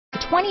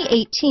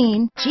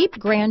2018 Jeep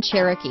Grand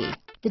Cherokee.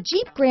 The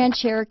Jeep Grand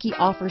Cherokee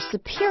offers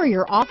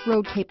superior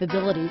off-road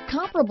capability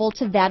comparable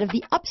to that of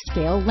the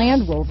upscale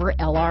Land Rover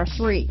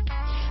LR3.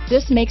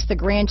 This makes the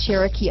Grand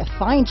Cherokee a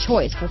fine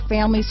choice for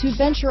families who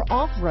venture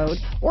off-road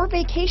or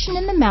vacation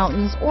in the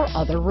mountains or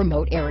other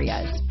remote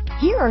areas.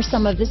 Here are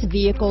some of this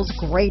vehicle's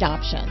great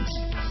options: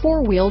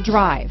 four-wheel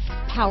drive,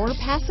 power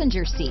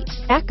passenger seat,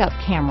 backup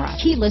camera,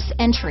 keyless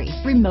entry,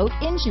 remote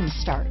engine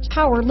start,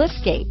 power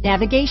liftgate,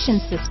 navigation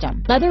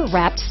system,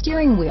 leather-wrapped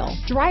steering wheel,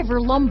 driver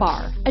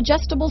lumbar,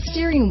 adjustable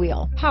steering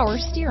wheel, power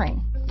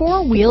steering,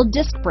 four-wheel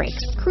disc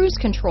brakes, cruise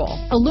control,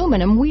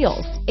 aluminum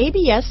wheels,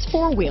 ABS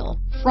four-wheel,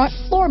 front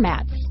floor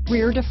mats,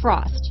 rear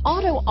defrost,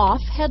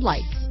 auto-off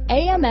headlights,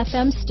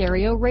 AM/FM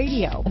stereo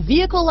radio. A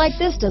vehicle like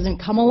this doesn't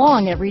come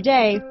along every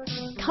day.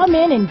 Come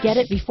in and get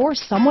it before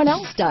someone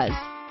else does.